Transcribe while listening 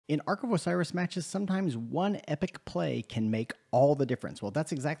In Ark of Osiris matches, sometimes one epic play can make all the difference. Well,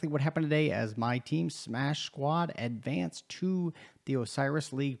 that's exactly what happened today as my team, Smash Squad, advanced to the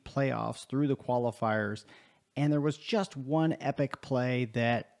Osiris League playoffs through the qualifiers. And there was just one epic play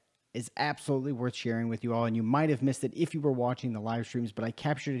that is absolutely worth sharing with you all. And you might have missed it if you were watching the live streams, but I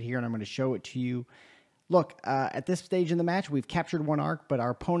captured it here and I'm going to show it to you. Look, at this stage in the match, we've captured one arc, but our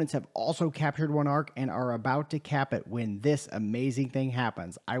opponents have also captured one arc and are about to cap it when this amazing thing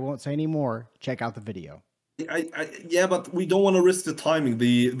happens. I won't say any more. Check out the video. Yeah, but we don't want to risk the timing.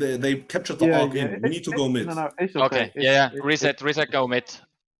 They captured the arc in. We need to go mid. No, it's okay. Reset, go mid.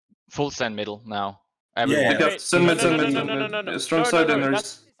 Full send middle now. Yeah. Send mid. Strong side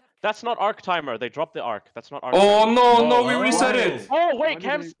inners. That's not arc timer. They dropped the arc. That's not arc. Oh no, we reset it. Oh wait,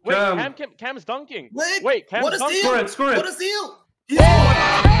 Cam's dunking. Wait, Cam's what a dunking. steal! Score it. What a steal!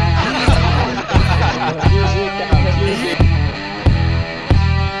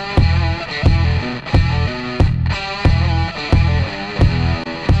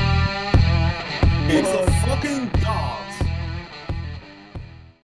 It's a fucking dog.